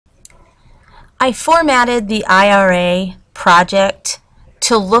I formatted the IRA project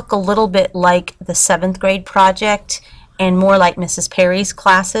to look a little bit like the 7th grade project and more like Mrs. Perry's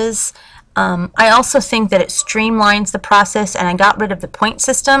classes. I also think that it streamlines the process, and I got rid of the point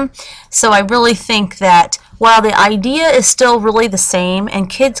system. So I really think that while the idea is still really the same and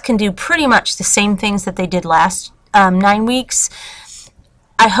kids can do pretty much the same things that they did last 9 weeks,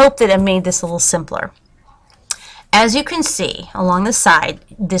 I hope that I made this a little simpler. As you can see along the side,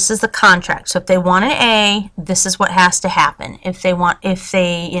 this is the contract. So if they want an A, this is what has to happen. If they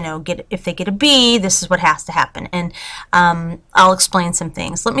get a B, this is what has to happen. And I'll explain some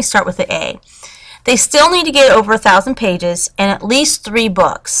things. Let me start with the A. They still need to get over 1,000 pages and at least 3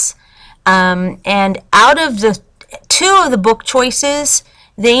 books. And out of the 2 of the book choices,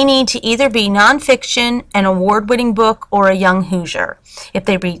 they need to either be nonfiction, an award-winning book, or a young Hoosier. If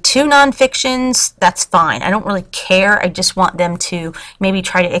they read 2 nonfictions, that's fine. I don't really care. I just want them to maybe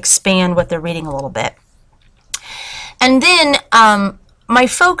try to expand what they're reading a little bit. And then my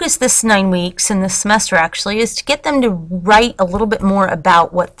focus this 9 weeks and this semester actually is to get them to write a little bit more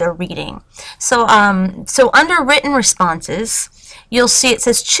about what they're reading. So, under written responses, you'll see it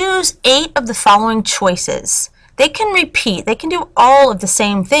says choose 8 of the following choices. They can repeat, they can do all of the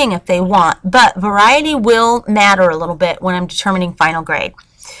same thing if they want, but variety will matter a little bit when I'm determining final grade.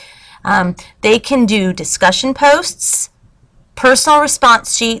 They can do discussion posts, personal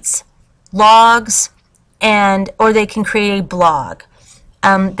response sheets, logs, or they can create a blog.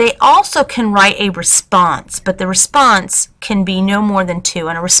 They also can write a response, but the response can be no more than 2.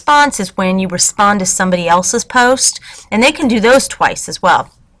 And a response is when you respond to somebody else's post, and they can do those twice as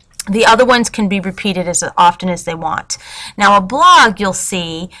well. The other ones can be repeated as often as they want. Now a blog, you'll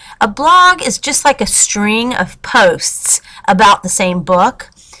see, a blog is just like a string of posts about the same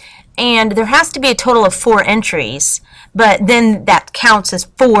book, and there has to be a total of 4 entries, but then that counts as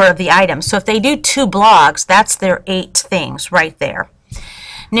 4 of the items. So if they do 2 blogs, that's their 8 things right there.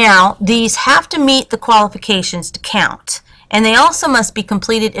 Now these have to meet the qualifications to count. And they also must be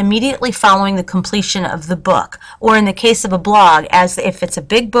completed immediately following the completion of the book. Or in the case of a blog, as if it's a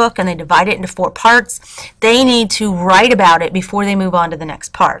big book and they divide it into 4 parts, they need to write about it before they move on to the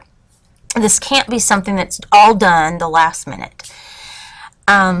next part. This can't be something that's all done the last minute.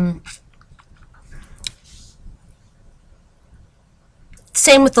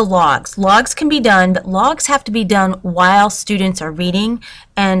 Same with the logs. Logs can be done, but logs have to be done while students are reading,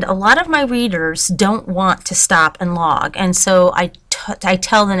 and a lot of my readers don't want to stop and log, and so I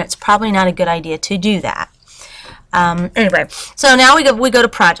tell them it's probably not a good idea to do that. Anyway, so now we go to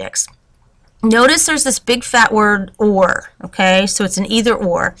projects. Notice there's this big fat word or, okay? So it's an either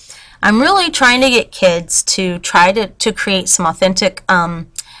or. I'm really trying to get kids to try to create some authentic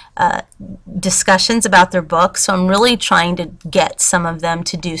discussions about their books, so I'm really trying to get some of them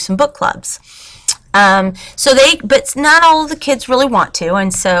to do some book clubs. But not all of the kids really want to,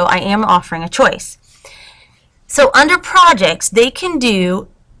 and so I am offering a choice. So under projects, they can do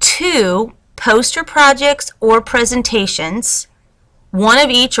 2 poster projects or presentations, 1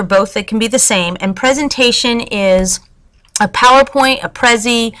 of each or both. They can be the same, and presentation is a PowerPoint, a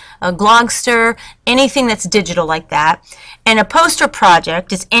Prezi, a Glogster, anything that's digital like that. And a poster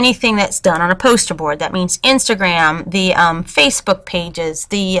project is anything that's done on a poster board. That means Instagram, the Facebook pages,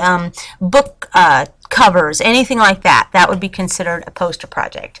 the book covers, anything like that. That would be considered a poster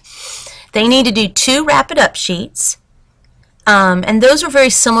project. They need to do 2 wrap it up sheets. And those are very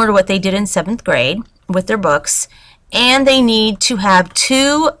similar to what they did in 7th grade with their books. And they need to have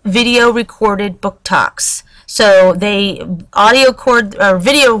 2 video recorded book talks. So they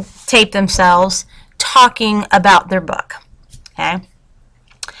videotape themselves talking about their book. Okay.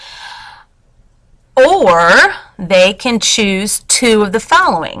 Or they can choose 2 of the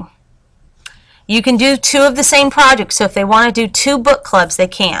following. You can do 2 of the same project. So if they want to do 2 book clubs, they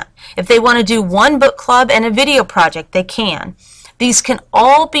can. If they want to do 1 book club and a video project, they can. These can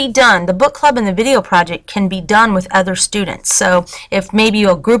all be done. The book club and the video project can be done with other students. So if maybe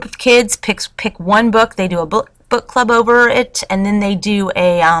a group of kids pick 1 book, they do a book club over it, and then they do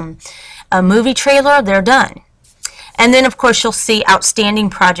a movie trailer, they're done. And then of course you'll see outstanding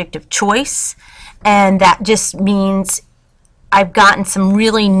project of choice, and that just means I've gotten some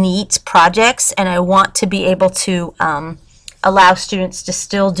really neat projects and I want to be able to allow students to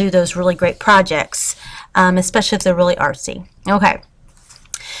still do those really great projects, especially if they're really artsy. Okay.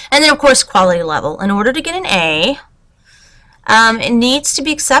 And then of course quality level. In order to get an A, it needs to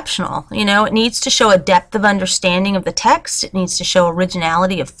be exceptional. You know, it needs to show a depth of understanding of the text. It needs to show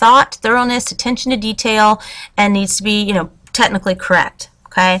originality of thought, thoroughness, attention to detail, and needs to be, you know, technically correct.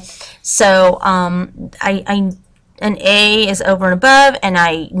 Okay, so an A is over and above, and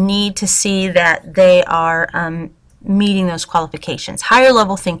I need to see that they are meeting those qualifications. Higher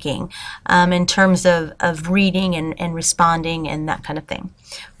level thinking in terms of reading and responding and that kind of thing.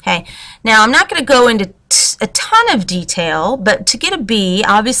 Okay, now I'm not going to go into a ton of detail, but to get a B,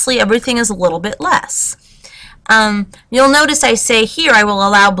 obviously everything is a little bit less. You'll notice I say here I will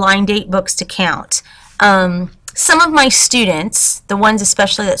allow blind date books to count. Some of my students, the ones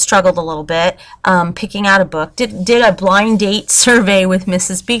especially that struggled a little bit picking out a book, did a blind date survey with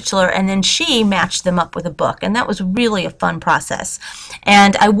Mrs. Beechler, and then she matched them up with a book, and that was really a fun process.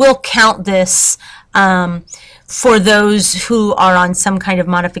 And I will count this for those who are on some kind of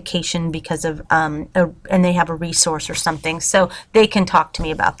modification because of, and they have a resource or something, so they can talk to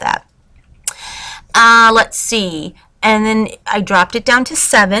me about that. Let's see, and then I dropped it down to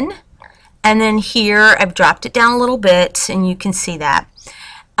 7. And then here I've dropped it down a little bit, and you can see that.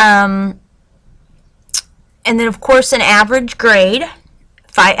 And then of course an average grade,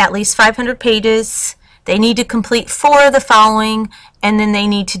 at least 500 pages. They need to complete 4 of the following, and then they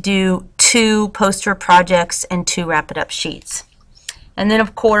need to do 2 poster projects and 2 wrap it up sheets. And then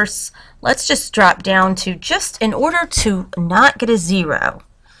of course, let's just drop down to, just in order to not get a 0,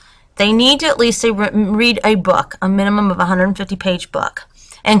 they need to at least read a book, a minimum of 150-page book,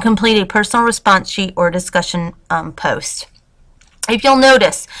 and complete a personal response sheet or discussion post. If you'll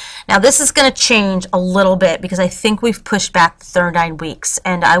notice, now this is going to change a little bit because I think we've pushed back the 39 weeks,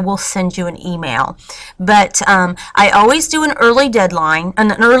 and I will send you an email. But I always do an early deadline,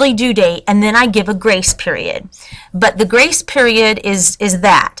 an early due date, and then I give a grace period. But the grace period is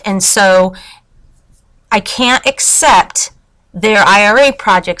that, and so I can't accept their IRA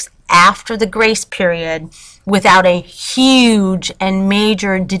projects after the grace period without a huge and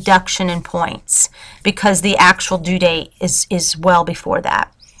major deduction in points, because the actual due date is well before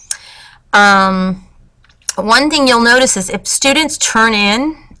that. One thing you'll notice is if students turn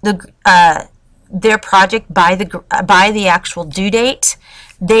in their project by the actual due date,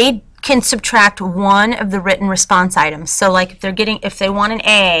 they can subtract 1 of the written response items. So like if they want an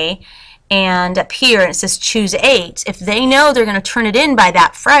A, and up here it says choose 8. If they know they're going to turn it in by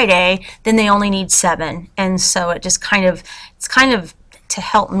that Friday, then they only need 7. And so it just it's kind of to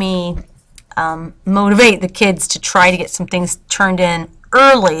help me motivate the kids to try to get some things turned in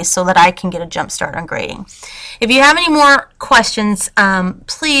early so that I can get a jump start on grading. If you have any more questions,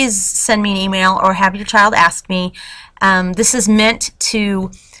 please send me an email or have your child ask me. This is meant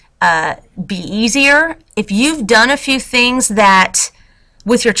to be easier. If you've done a few things that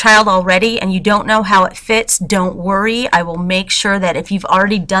with your child already and you don't know how it fits, don't worry. I will make sure that if you've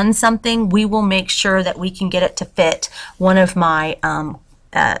already done something, we will make sure that we can get it to fit one of my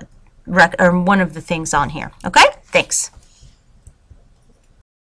one of the things on here. Okay? Thanks.